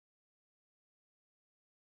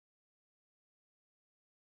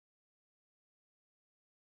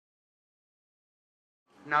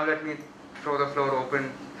Now let me throw the floor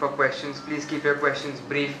open for questions. Please keep your questions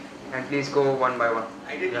brief and please go one by one.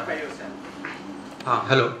 Identify yourself.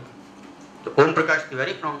 Hello, तो Om Prakash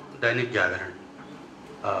Tiwari from Dainik Jagran.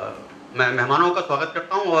 मैं मेहमानों का स्वागत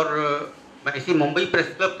करता हूं और मैं इसी मुंबई प्रेस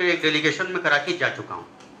क्लब के एक डेलीगेशन में कराची जा चुका हूं।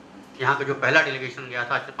 यहाँ का जो पहला डेलीगेशन गया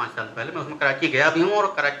था आज से 5 साल पहले, मैं उसमें कराची गया भी हूँ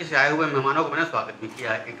और कराची से आए हुए मेहमानों को मैंने स्वागत भी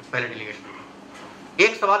किया है एक पहले डेलीगेशन में।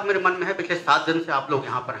 एक सवाल मेरे मन में है, पिछले 7 दिन से आप लोग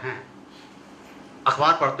यहाँ पर हैं,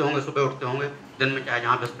 अखबार पढ़ते होंगे, सुबह उठते होंगे, दिन में चाहे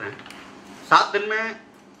जहाँ व्यस्त रहें, 7 दिन में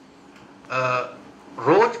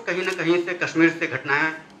रोज कहीं ना कहीं से कश्मीर से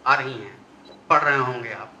घटनाएं आ रही हैं, पढ़ रहे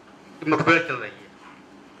होंगे आप कि मुठभेड़ चल रही है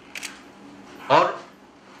और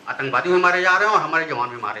आतंकवादी भी मारे जा रहे हैं और हमारे जवान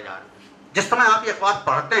भी मारे जा रहे हैं। जिस समय आप ये अखबार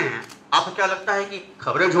पढ़ते हैं, आपको क्या लगता है कि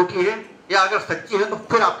खबरें झूठी हैं, या अगर सच्ची हैं तो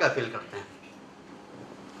फिर आप क्या फील करते हैं?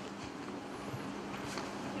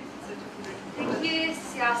 देखिए,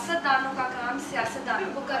 सियासतदानों का काम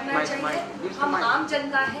सियासतदानों को करना चाहिए। हम आम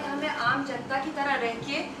जनता है, हमें आम जनता की तरह रह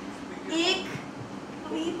के एक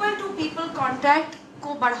पीपल टू पीपल कांटेक्ट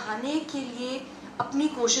को बढ़ाने के लिए अपनी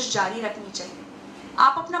कोशिश जारी रखनी चाहिए।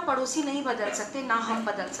 आप अपना पड़ोसी नहीं बदल सकते, ना हम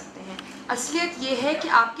बदल सकते हैं। असलियत ये है कि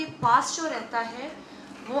आपके पास जो रहता है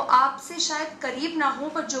वो आपसे शायद करीब ना हो,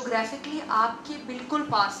 पर ज्योग्राफिकली आपके बिल्कुल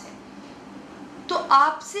पास है, तो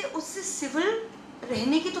आपसे उससे सिविल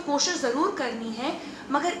रहने की तो कोशिश ज़रूर करनी है,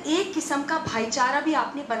 मगर एक किस्म का भाईचारा भी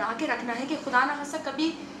आपने बना के रखना है कि खुदा ना खास्ता कभी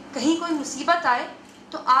कहीं कोई मुसीबत आए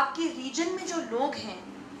तो आपके रीजन में जो लोग हैं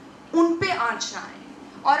उन पे आंच ना आए।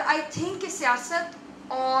 और आई थिंक कि सियासत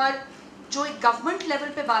और जो एक गवर्नमेंट लेवल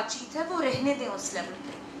पे बातचीत है वो रहने दें, उस लेवल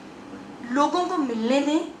पे लोगों को मिलने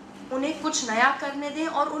दें, उन्हें कुछ नया करने दें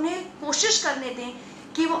और उन्हें कोशिश करने दें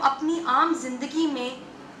कि वो अपनी आम जिंदगी में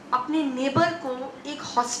अपने नेबर को एक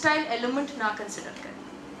हॉस्टाइल एलिमेंट ना कंसिडर करें।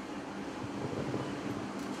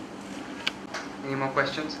 Any more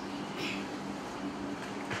questions?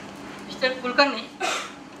 Mister Kulkarni,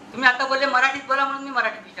 तुम्ही आता बोलले मराठीत बोला म्हणून मी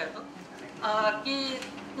मराठीत विचारतो की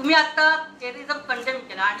तुम्ही आता टेररिझम कंडेम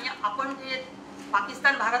केला आणि आपण जे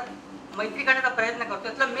पाकिस्तान भारत मैत्री करण्याचा प्रयत्न करतो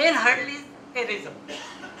त्यातलं मेन हर्डल इज टेररिझम,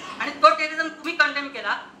 आणि तो टेररिझम तुम्ही कंडेम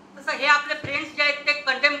केला, तसं हे आपले फ्रेंड्स जे आहेत ते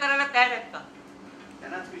कंडेम करायला तयार आहेत का?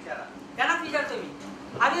 त्यांनाच विचारतो मी,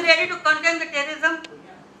 are you ready to condemn the terrorism?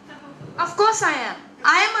 Of course I am.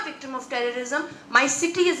 I am a victim of terrorism. My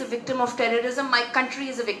city is a victim of terrorism. My country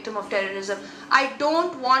is a victim of terrorism. I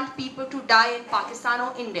don't want people to die in Pakistan or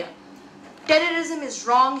India. Terrorism is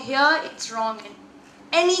wrong here. It's wrong in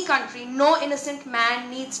any country. No innocent man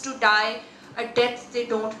needs to die a death they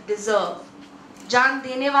don't deserve. जान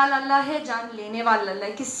देने वाला अल्लाह है, जान लेने वाला अल्लाह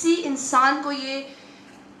है। किसी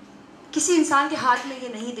इंसान के हाथ में ये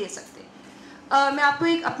नहीं दे सकते। मैं आपको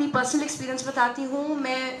एक अपनी पर्सनल एक्सपीरियंस बताती हूँ।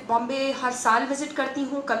 मैं बॉम्बे हर साल विज़िट करती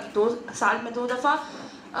हूँ, कभी 2 साल में 2 दफ़ा।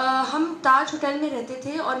 हम ताज होटल में रहते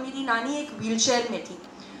थे और मेरी नानी एक व्हीलचेयर में थी,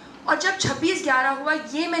 और जब 26/11 हुआ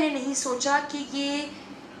ये मैंने नहीं सोचा कि ये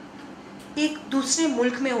एक दूसरे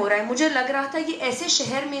मुल्क में हो रहा है। मुझे लग रहा था ये ऐसे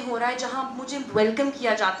शहर में हो रहा है जहाँ मुझे वेलकम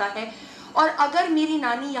किया जाता है, और अगर मेरी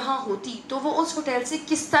नानी यहाँ होती तो वो उस होटल से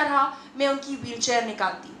किस तरह मैं उनकी व्हीलचेयर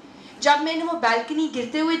निकालती। जब मैंने वो बैल्कनी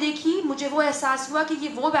गिरते हुए देखी, मुझे वो एहसास हुआ कि ये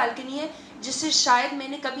वो बैल्कनी है जिससे शायद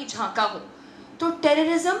मैंने कभी झांका हो। तो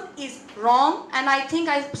terrorism is wrong, and I think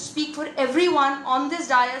I speak for everyone on this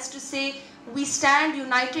DISE to से we stand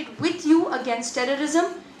United with you against terrorism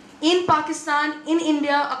in Pakistan, in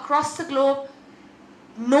India, across the globe.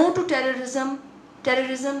 No to terrorism.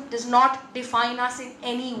 Terrorism does not define us in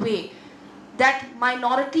any way. That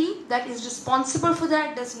minority that is responsible for that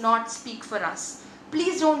does not speak for us.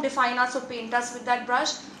 Please don't define us or paint us with that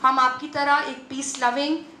brush. हम आपकी तरह एक peace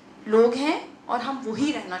loving लोग हैं और हम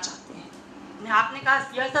वही रहना चाहते हैं। आपने कहा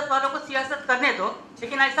सियासत वालों को सियासत करने दो,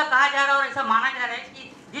 लेकिन ऐसा कहा जा रहा है और ऐसा माना जा रहा है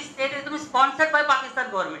कि this terrorism is sponsored by Pakistan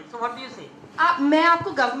government. So what do you से? मैं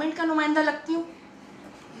आपको गवर्नमेंट का नुमाइंदा लगती हूँ?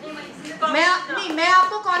 मैं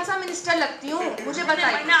आपको कौन सा मिनिस्टर लगती हूँ? मुझे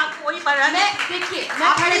बताइए। मैं देखिए,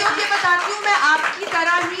 मैं खड़ी होकर बताती हूँ, मैं आपकी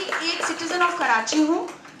तरह ही एक सिटीजन ऑफ कराची हूँ।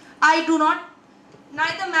 I do not,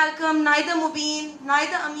 neither Malcolm, neither Mubin,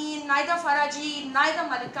 neither Amin, neither Faraji, neither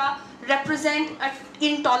Malika represent an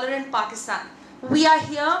intolerant Pakistan. We are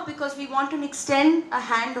here because we want to extend a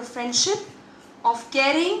hand of friendship, of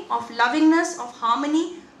caring, of lovingness, of harmony.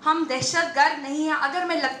 हम दहशतगर्द नहीं हैं। अगर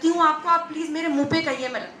मैं लगती हूँ आपको, आप please मेरे मुंह पे कहिए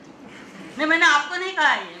मैं लगती हूँ। नहीं, मैंने आपको नहीं कहा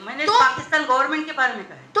है, मैंने तो पाकिस्तान गवर्नमेंट के बारे में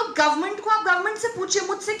कहा है। तो गवर्नमेंट को आप गवर्नमेंट से पूछिए,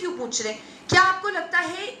 मुझसे क्यों पूछ रहे? क्या आपको लगता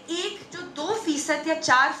है एक जो 2% या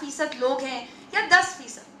 4% लोग हैं या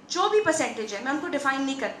 10%, जो भी परसेंटेज है, मैं उनको डिफाइन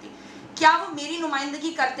नहीं करती, क्या वो मेरी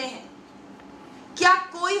नुमाइंदगी करते हैं? क्या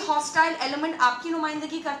कोई हॉस्टाइल एलिमेंट आपकी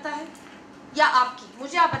नुमाइंदगी करता है? या आपकी,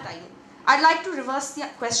 मुझे आप बताइए। I'd like to reverse the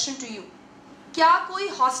question to you. क्या कोई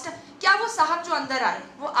हॉस्टल, क्या वो साहब जो अंदर आए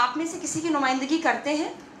वो आप में से किसी की नुमाइंदगी करते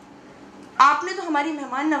हैं? आपने तो हमारी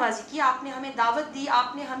मेहमान नवाजी की, आपने हमें दावत दी,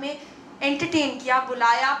 आपने हमें एंटरटेन किया,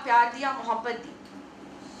 बुलाया, प्यार दिया, मोहब्बत दी.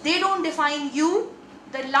 They don't define you.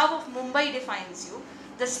 The love of Mumbai defines you.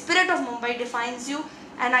 The spirit of Mumbai defines you.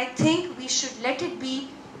 And I think we should let it be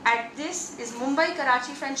at this is Mumbai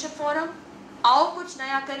Karachi Friendship Forum. आओ कुछ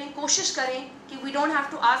नया करें, कोशिश करें कि we don't have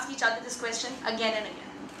to ask each other this question again and again.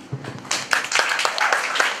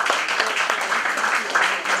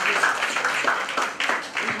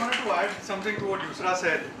 I wanted to add something to what Yusra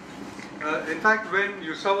said. In fact, when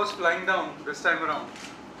Yusra was flying down this time around,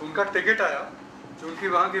 उनका ticket आया जो उनकी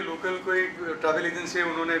वहाँ की local कोई travel agency है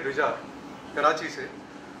उन्होंने भेजा कराची से,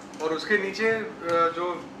 और उसके नीचे जो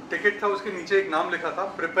टिकट था उसके नीचे एक नाम लिखा था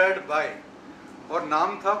प्रिपेयर्ड बाय, और नाम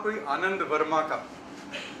था कोई आनंद वर्मा का.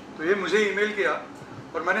 तो ये मुझे ईमेल किया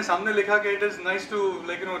और मैंने सामने लिखा कि it is nice to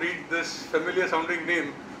like read this familiar sounding name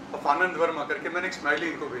of आनंद वर्मा करके मैंने एक स्माइली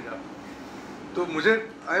इनको भेजा. तो मुझे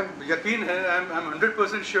यकीन है, I am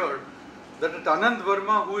 100% sure that Anand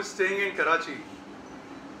Verma who is staying in Karachi,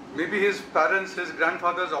 maybe his parents, his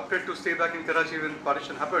grandfathers opted to stay back in Karachi when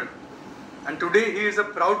partition happened, and today he is a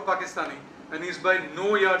proud Pakistani and he is by no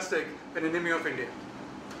yardstick an enemy of India.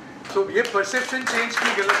 So ये perception change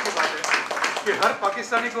की गलत की बात है कि हर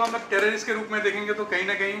पाकिस्तानी को हम terrorist के रूप में देखेंगे तो कहीं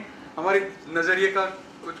ना कहीं हमारे नजरिए का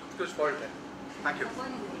कुछ फॉल्ट है. Thank you.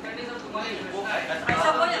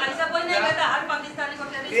 ऐसा कोई नहीं कहता हर पाकिस्तानी को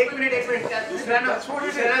टेररिस्ट. एक मिनिट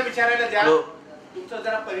दुसऱ्याला विचारायला द्या. तुमचा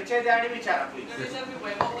जरा परिचय द्या आणि विचारा प्लीज. मी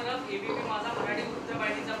वैभव परब, एबीपी माझा मराठी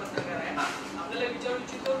वृत्तवाहिनीचा पत्रकार आहे. आपल्याला विचारू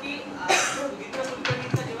इच्छितो की सुधींद्र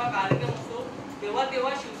कुलकर्णींचा जेव्हा कार्यक्रम असतो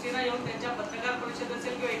तेव्हा शिवसेना येऊन त्यांच्या पत्रकार परिषद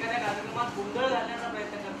असेल किंवा एखाद्या कार्यक्रमात गोंधळ घालण्याचा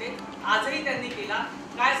प्रयत्न करते. आजही त्यांनी केला.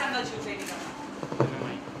 काय सांगाल शिवसैनिकांना?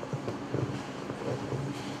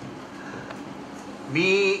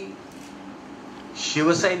 मी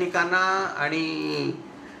शिवसैनिकांना आणि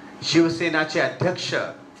शिवसेनाचे अध्यक्ष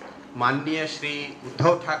माननीय श्री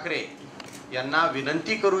उद्धव ठाकरे यांना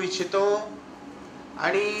विनंती करू इच्छितो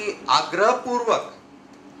आणि आग्रहपूर्वक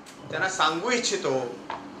त्यांना सांगू इच्छितो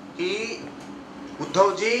की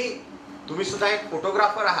उद्धवजी, तुम्ही सुद्धा एक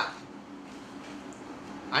फोटोग्राफर आहात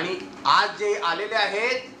आणि आज जे आलेले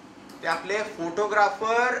आहेत ते आपले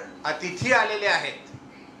फोटोग्राफर अतिथी आलेले आहेत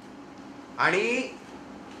आणि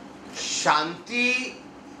शांती,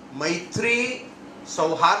 मैत्री,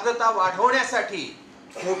 सौहार्दता वाढवण्यासाठी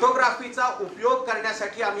फोटोग्राफीचा उपयोग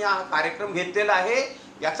करण्यासाठी आम्ही हा कार्यक्रम घेतलेला आहे.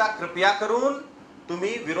 याचा कृपया करून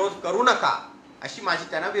तुम्ही विरोध करू नका अशी माझी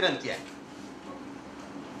त्यांना विनंती आहे.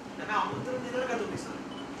 त्यांना आमंत्रण दिलं का तुम्ही सर?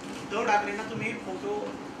 उद्धव ठाकरेंना तुम्ही फोटो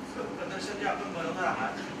प्रदर्शन जे आपण बनवणार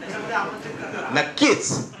आहात त्याच्यामध्ये आमंत्रित करणार?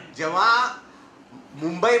 नक्कीच. जेव्हा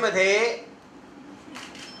मुंबईमध्ये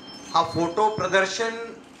हा फोटो प्रदर्शन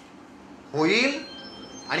होईल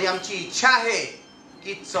आणि आमची इच्छा आहे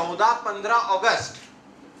की 14-15 ऑगस्ट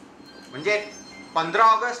म्हणजे 15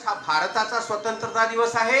 ऑगस्ट हा भारताचा स्वतंत्रता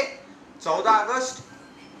दिवस आहे, 14 ऑगस्ट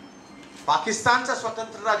पाकिस्तानचा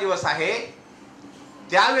स्वतंत्रता दिवस आहे.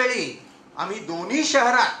 त्यावेळी आम्ही दोन्ही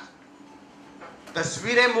शहरात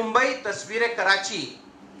तस्वीरे मुंबई, तस्वीरे कराची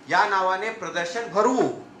या नावाने प्रदर्शन भरवू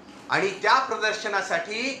आणि त्या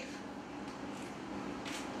प्रदर्शनासाठी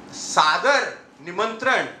सादर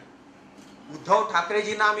निमंत्रण उद्धव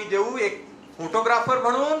ठाकरेजींना आम्ही देऊ, एक फोटोग्राफर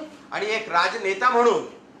म्हणून आणि एक राजनेता म्हणून.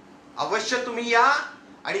 अवश्य तुम्ही या.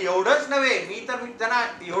 आणि एवढंच नव्हे, मी त्यांना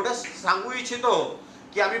एवढंच सांगू इच्छितो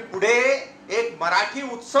की आम्ही पुढे एक मराठी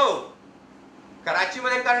उत्सव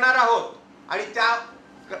कराचीमध्ये करणार आहोत आणि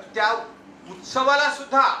त्या उत्सवाला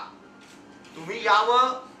सुद्धा तुम्ही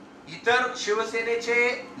यावं, इतर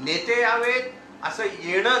शिवसेनेचे नेते यावेत. असं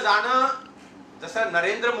येणं जाणं, जसं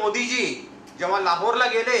नरेंद्र मोदीजी जेव्हा लाहोरला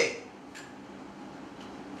गेले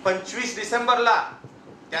 25 डिसेंबरला,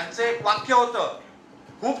 त्यांचं एक वाक्य होतं,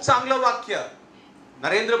 खूप चांगलं वाक्य.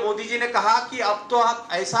 नरेंद्र मोदी जी ने कहा कि अब तो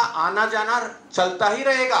ऐसा आना जाना चलता ही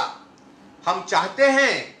रहेगा. हम चाहते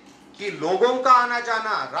हैं कि लोगों का आना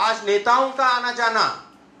जाना, राजनेताओं का आना जाना,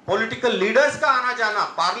 पॉलिटिकल लीडर्स का आना जाना,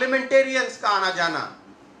 पार्लियामेंटेरियंस का आना जाना,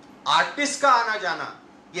 आर्टिस्ट का आना जाना,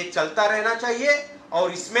 ये चलता रहना चाहिए.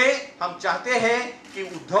 और इसमें हम चाहते हैं कि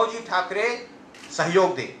उद्धव जी ठाकरे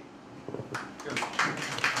सहयोग दें.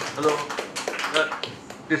 Hello,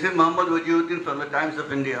 this is Mohammad Wajiuddin from the Times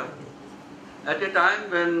of India. At a time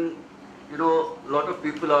when, lot of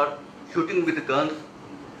people are shooting with guns,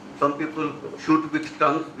 some people shoot with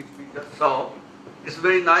tongues, which we just saw. It's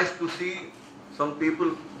very nice to see some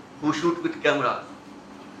people who shoot with cameras,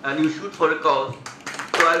 and you shoot for a cause.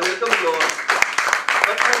 So I welcome you all.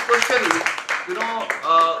 But my question is,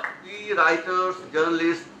 we writers,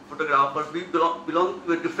 journalists, photographers, we belong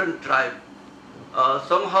to a different tribe.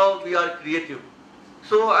 Somehow we are creative.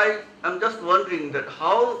 So I am just wondering that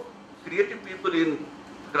how creative people in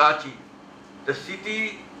Karachi, the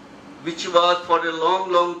city which was for a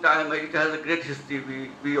long, long time, it has a great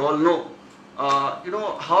history, we all know.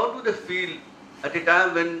 How do they feel at a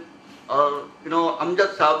time when,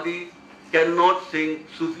 Amjad Sabri cannot sing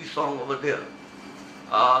Sufi song over there?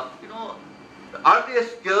 Are they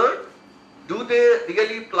scared? Do they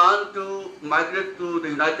really plan to migrate to the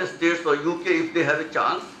United States or UK if they have a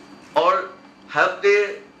chance? Or have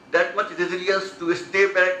they that much resilience to stay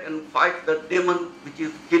back and fight the demon which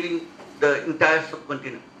is killing the entire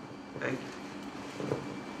subcontinent? Thank you.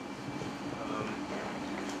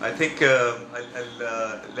 I think I'll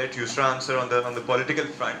let Yusra answer on the political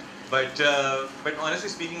front. But honestly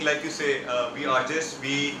speaking, like you say,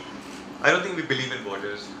 I don't think we believe in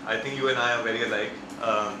borders. I think you and I are very alike.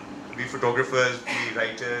 We photographers, we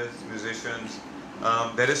writers, musicians.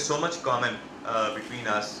 There is so much common between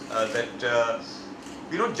us that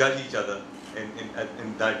we don't judge each other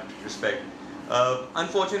in that respect.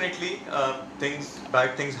 Unfortunately,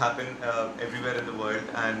 bad things happen everywhere in the world,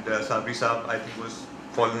 and Sabri Saab, I think, was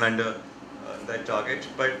fallen under that target.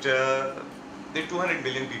 But there are 200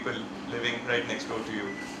 million people living right next door to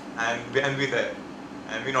you, and we're there,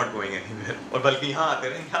 and we're not going anywhere. और बल्कि यहाँ आते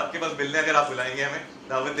रहेंगे आपके पास मिलने, अगर आप बुलाएंगे हमें,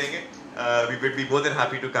 दावत देंगे, we would be more than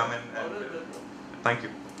happy to come and thank you.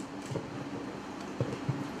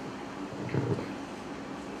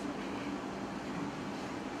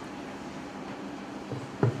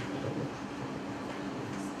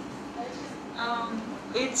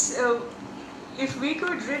 If we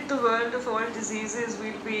could rid the world of all diseases,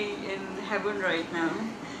 we'd be in heaven right now.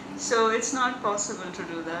 So it's not possible to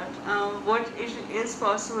do that. What is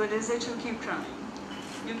possible is that you keep trying.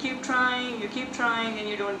 You keep trying, and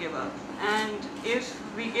you don't give up. And if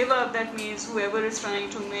we give up, that means whoever is trying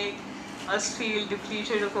to make us feel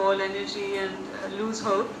depleted of all energy and lose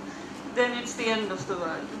hope, then it's the end of the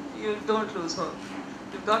world. You don't lose hope.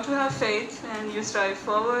 You've got to have faith, and you strive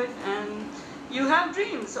forward, and you have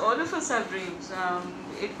dreams. All of us have dreams.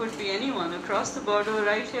 It could be anyone across the border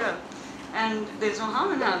right here. And there's no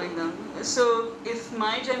harm in having them. So if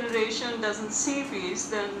my generation doesn't see peace,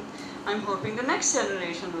 then I'm hoping the next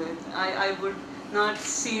generation will. I would not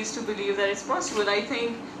cease to believe that it's possible. I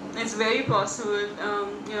think it's very possible.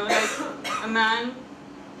 Like a man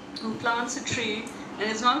who plants a tree and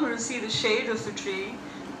is not going to see the shade of the tree,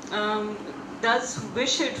 does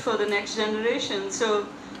wish it for the next generation. So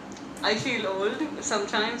I feel old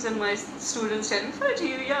sometimes, and my students tell me, "Fati,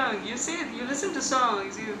 you're young. You listen to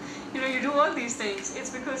songs. You do all these things." It's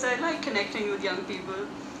because I like connecting with young people,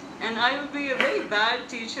 and I would be a very bad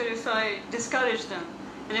teacher if I discouraged them,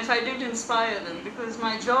 and if I didn't inspire them, because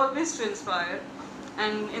my job is to inspire,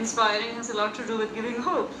 and inspiring has a lot to do with giving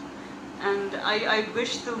hope. And I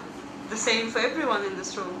wish the same for everyone in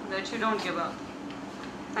this room, that you don't give up.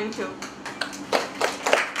 Thank you.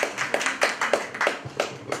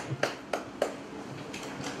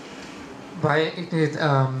 Why it is a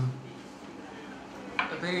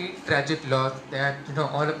very tragic loss that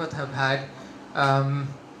all of us have had.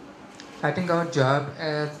 I think our job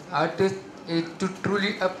as artists is to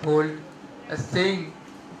truly uphold a saying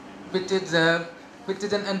which is an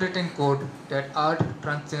unwritten code that art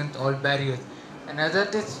transcends all barriers. And as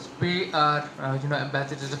artists, we are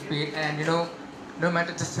ambassadors of peace, and no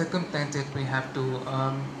matter the circumstances, we have to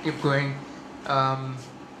keep going.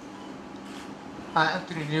 I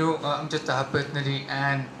actually knew Amjad Sahab personally,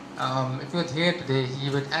 and if he was here today, he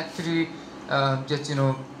would actually just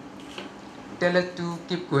tell us to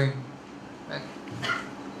keep going.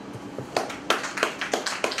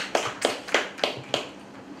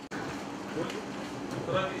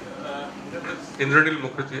 Indranil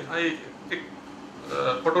Mukherjee, एक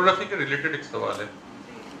photography के related एक सवाल है.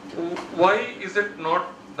 Why is it not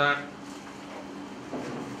that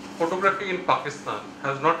photography in Pakistan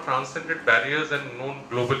has not transcended barriers and known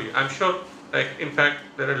globally? I'm sure, in fact,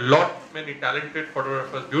 there are many talented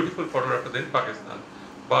photographers, beautiful photographers in Pakistan,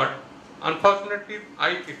 but unfortunately,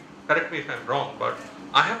 correct me if I'm wrong, but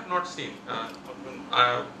I have not seen,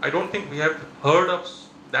 I don't think we have heard of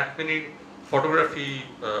that many photography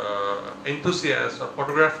enthusiasts or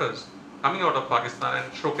photographers coming out of Pakistan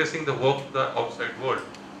and showcasing the work of the outside world.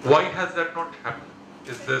 Why has that not happened?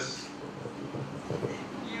 Is this...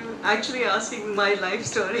 You actually asking my life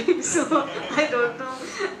story, so I don't know.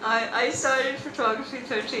 I started photography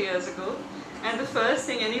 30 years ago, And the first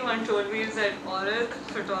thing anyone told me is that aurat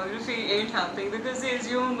photography ain't happening because they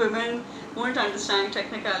assume women won't understand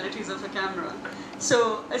technicalities of a camera.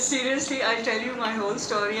 So seriously, I'll tell you my whole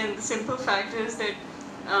story, and the simple fact is that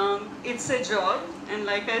it's a job, and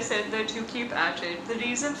like I said, that you keep at it. The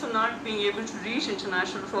reason for not being able to reach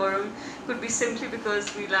international forum could be simply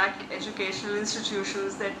because we lack educational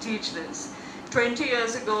institutions that teach this. 20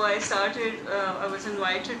 years ago, I was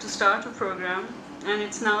invited to start a program, and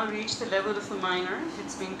it's now reached the level of a minor.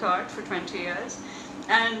 It's being taught for 20 years.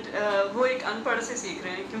 And वो एक अनपढ़ से सीख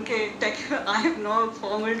रहे हैं क्योंकि I have no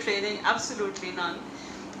formal training, absolutely none.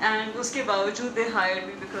 And उसके बावजूद they hired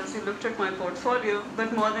me because they looked at my portfolio.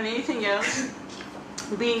 But more than anything else,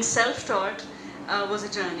 being self-taught was a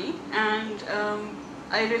journey. And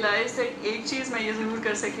I realized that एक चीज़ मैं ये ज़रूर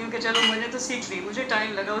कर सकती हूँ कि चलो मैंने तो सीख ली, मुझे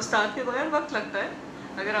टाइम लगा, उस्ताद के बगैर वक्त लगता है.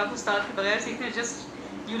 अगर आप उस्ताद के बगैर सीखने, just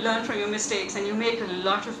you learn from your mistakes, and you make a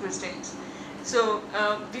lot of mistakes. So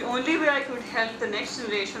the only way I could help the next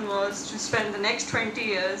generation was to spend the next 20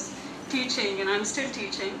 years teaching, and I'm still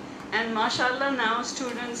teaching. And mashallah, now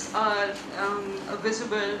students are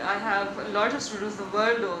visible. I have a lot of students the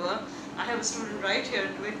world over. I have a student right here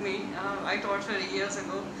with me. I taught her years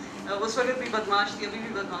ago. उस वक्त भी बदमाश थी, अभी भी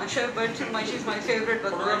बदमाश है, but she's my favorite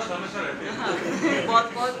बदमाश.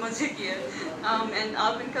 बहुत बहुत मजे की है. And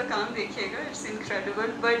आप इनका काम देखिएगा, it's incredible.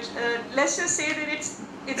 But let's just say that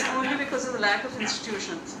it's only because of the lack of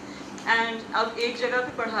institutions. And अब एक जगह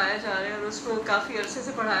पे पढ़ाया जा रहा है और उसको काफ़ी अरसे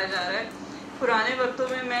से पढ़ाया जा रहा है. पुराने वक्तों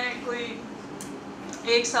में मैं कोई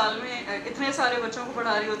एक साल में इतने सारे बच्चों को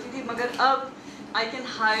पढ़ा रही होती थी, मगर अब I can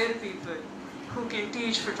hire people who can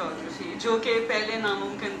teach photography, जो कि पहले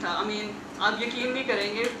नामुमकिन था. I mean, आप यकीन नहीं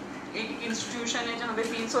करेंगे, एक इंस्टीट्यूशन है जहाँ पे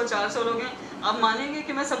 300-400 लोग हैं, आप मानेंगे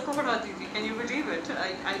कि मैं सबको पढ़ाती थी. Can you believe it?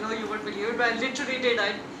 I know you won't believe it, but I literally did.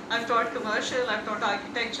 I've taught commercial, I've taught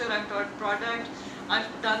architecture, I've taught product, I've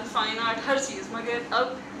done fine art, हर चीज़. मगर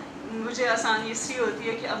अब मुझे आसानी इसलिए होती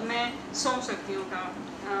है कि अब मैं सौंप सकती हूँ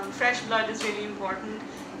काम. Fresh blood is really important.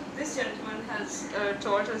 This gentleman has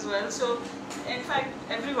taught as well. So, in fact,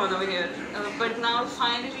 everyone over here. But now,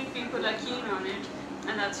 finally, people are keen on it,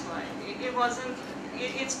 and that's why it wasn't.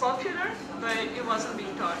 It's popular, but it wasn't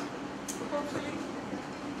being taught. Hopefully.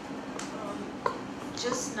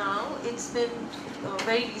 Just now, it's been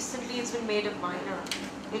very recently. It's been made a minor.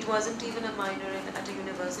 It wasn't even a minor at a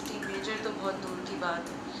university. Major तो बहुत दूर की बात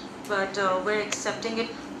है. But we're accepting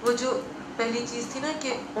it. वो जो पहली चीज़ थी ना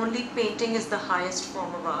कि only painting is the highest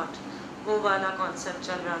form of art, वो वाला concept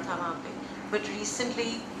चल रहा था वहाँ पे. But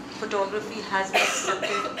recently, photography has been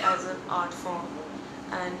accepted as an art form,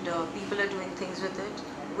 and people are doing things with it.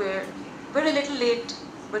 We're a little late,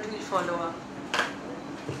 but we'll follow up.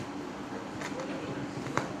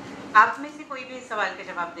 आप में से कोई भी इस सवाल का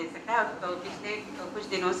जवाब दे सकता है. आप पिछले कुछ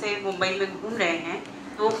दिनों से मुंबई में घूम रहे हैं,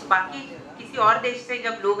 तो बाकी किसी और देश से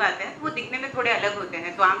जब लोग आते हैं तो वो दिखने में थोड़े अलग होते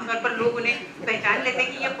हैं, तो आमतौर पर लोग उन्हें पहचान लेते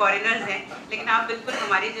हैं कि ये फॉरेनर्स हैं, लेकिन आप बिल्कुल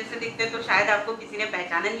हमारे जैसे दिखते हैं, तो शायद आपको किसी ने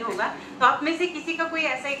पहचाना नहीं होगा. तो आप में से किसी का कोई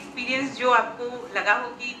ऐसा एक्सपीरियंस जो आपको लगा हो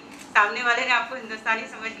कि सामने वाले ने आपको हिंदुस्तानी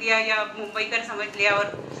समझ लिया या मुंबईकर समझ लिया और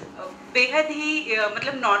बेहद ही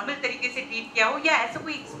मतलब नॉर्मल तरीके से ट्रीट किया हो, या ऐसा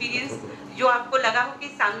कोई एक्सपीरियंस जो आपको लगा हो कि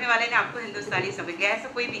सामने वाले ने आपको हिंदुस्तानी समझ लिया, ऐसा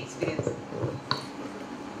कोई भी एक्सपीरियंस?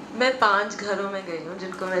 मैं 5 घरों में गई हूँ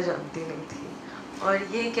जिनको मैं जानती नहीं थी, और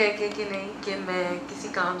ये कह के कि नहीं कि मैं किसी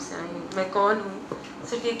काम से आई हूँ, मैं कौन हूँ,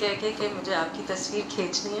 सिर्फ ये कह के कि मुझे आपकी तस्वीर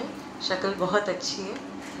खींचनी है, शक्ल बहुत अच्छी है,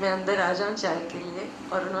 मैं अंदर आ जाऊँ चाय के लिए,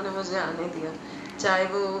 और उन्होंने मुझे आने दिया. चाहे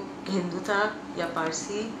वो हिंदू था या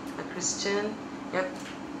पारसी या क्रिश्चियन या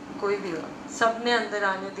कोई भी हो, सब ने अंदर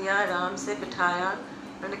आने दिया, आराम से बिठाया.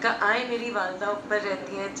 मैंने कहा आए, मेरी वालदा ऊपर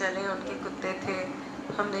रहती हैं, चलें. उनके कुत्ते थे,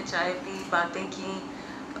 हमने चाय पी, बातें की,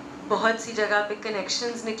 बहुत सी जगह पे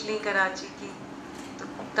कनेक्शंस निकली कराची की, तो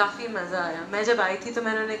काफ़ी मज़ा आया. मैं जब आई थी तो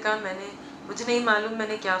मैंने कहा मुझे नहीं मालूम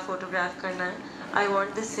मैंने क्या फ़ोटोग्राफ करना है. I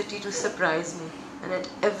want this city to surprise me, and at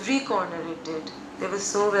every corner it did. They were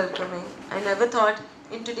so welcoming. I never thought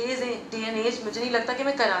in today's day and as, मुझे नहीं लगता कि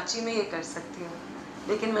मैं कराची में ये कर सकती हूँ,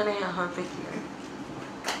 लेकिन मैंने यहाँ पे किया.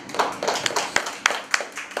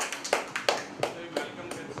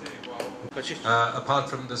 Apart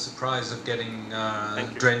from the surprise of getting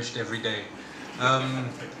drenched every day,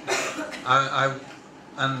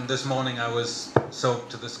 and this morning I was soaked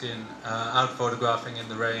to the skin, out photographing in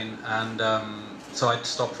the rain, and so I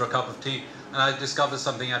stopped for a cup of tea, and I discovered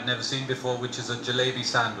something I'd never seen before, which is a jalebi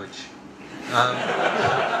sandwich.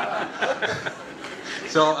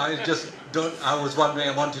 So I was wondering,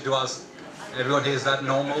 I wanted to ask everybody, is that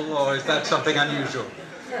normal or is that something unusual?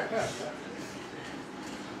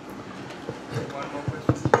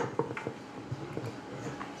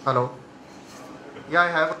 Hello. Yeah, I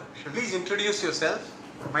have. Please introduce yourself.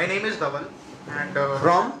 My name is Dhaval, and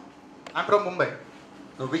From? I'm from Mumbai.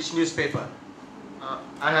 No, which newspaper?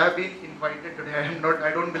 I have been invited today. I am not.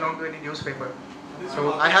 I don't belong to any newspaper.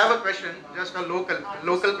 So I have a question, just a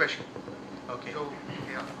local question. Okay. So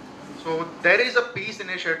yeah. So there is a peace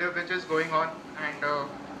initiative which is going on, and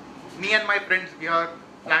me and my friends, we are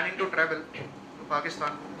planning to travel to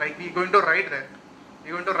Pakistan. Like we're going to ride there.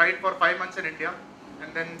 We're going to ride for 5 months in India,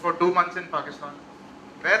 and then for 2 months in Pakistan,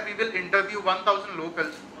 where we will interview 1,000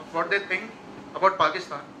 locals of what they think about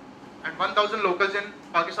Pakistan, and 1,000 locals in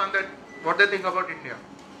Pakistan that what they think about India.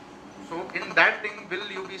 So in that thing, will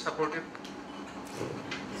you be supportive?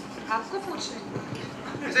 आपको पूछना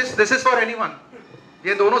This is for anyone.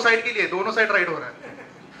 ये दोनों side के लिए, दोनों side ride हो रहा है.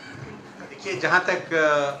 देखिए, जहाँ तक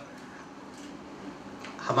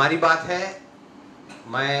हमारी बात है,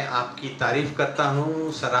 मैं आपकी तारीफ करता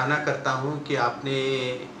हूँ, सराहना करता हूँ कि आपने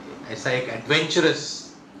ऐसा एक एडवेंचरस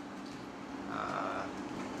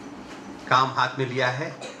काम हाथ में लिया है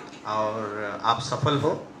और आप सफल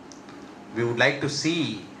हो. We would like to see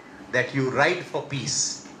that you ride for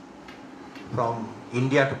peace from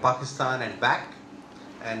India to Pakistan and back.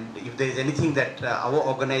 And if there is anything that our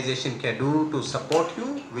organization can do to support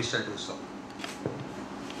you, we shall do so.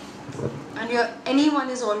 And anyone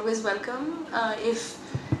is always welcome. If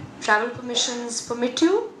travel permissions permit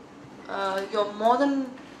you, you're more than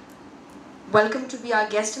welcome to be our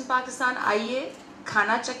guest in Pakistan. आइए,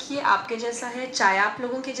 खाना चखिए, आपके जैसा है, चाय आप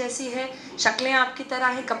लोगों के जैसी है, शक्लें आपकी तरह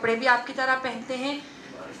हैं, कपड़े भी आपकी तरह पहनते हैं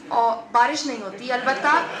और बारिश नहीं होती.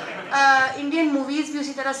 अलबत्ता इंडियन मूवीज़ भी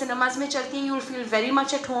उसी तरह सिनेमाज में चलती हैं. You will feel very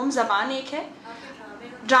much at home. ज़बान एक है.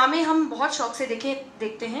 ड्रामे हम बहुत शौक से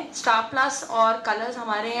देखते हैं. स्टार प्लस और कलर्स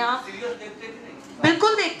हमारे यहाँ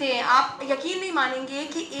बिल्कुल देखते हैं. आप यकीन नहीं मानेंगे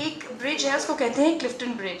कि एक ब्रिज है, उसको कहते हैं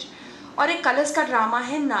क्लिफ्टन ब्रिज, और एक कलर्स का ड्रामा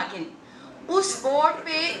है नागिन. उस बोर्ड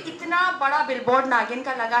पे इतना बड़ा बिलबोर्ड नागिन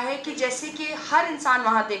का लगा है कि जैसे कि हर इंसान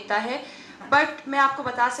वहाँ देखता है. बट मैं आपको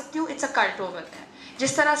बता सकती हूँ, इट्स अ कल्ट ओवर है.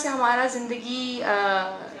 जिस तरह से हमारा ज़िंदगी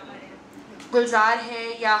गुलजार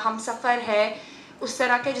है या हम सफ़र है, उस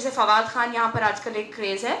तरह के, जैसे फवाद खान यहाँ पर आजकल एक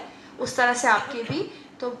क्रेज़ है, उस तरह से आपके भी.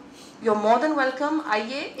 तो यू मोर देन वेलकम.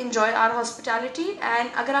 आइए, इन्जॉय आवर हॉस्पिटैलिटी.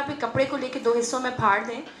 एंड अगर आप एक कपड़े को लेके 2 हिस्सों में फाड़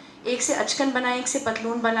दें, एक से अचकन बनाएं, एक से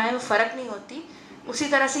पतलून बनाएं, वो फ़र्क नहीं होती. उसी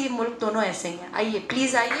तरह से ये मुल्क दोनों ऐसे ही हैं. आइए,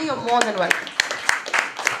 प्लीज़ आइए. You more than welcome.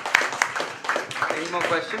 Any more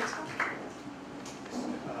questions?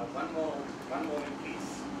 One more, please.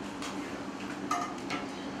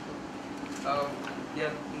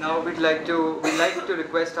 Yeah. Now we'd like to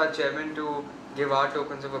request our chairman to give our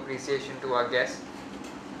tokens of appreciation to our guests.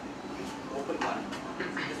 Open one.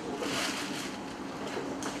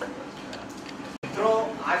 मित्रों,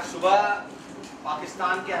 आज सुबह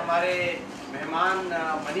पाकिस्तान के हमारे मेहमान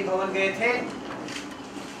मणि भवन गए थे.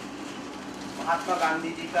 महात्मा गांधी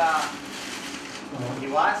जी का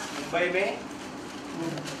निवास मुंबई में.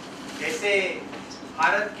 जैसे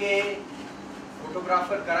भारत के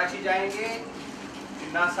फोटोग्राफर कराची जाएंगे,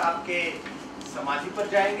 जिन्ना साहब के समाधि पर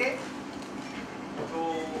जाएंगे, तो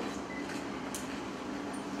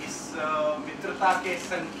इस मित्रता के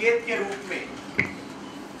संकेत के रूप में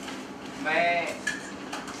मैं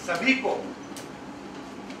सभी को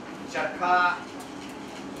चरखा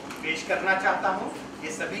पेश करना चाहता हूं.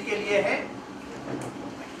 ये सभी के लिए है.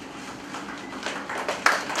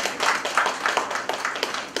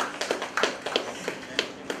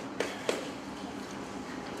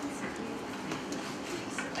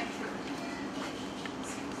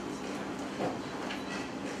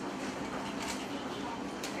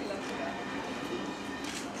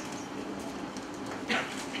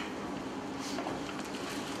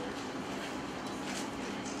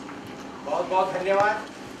 बहुत बहुत धन्यवाद.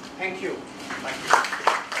 Thank you.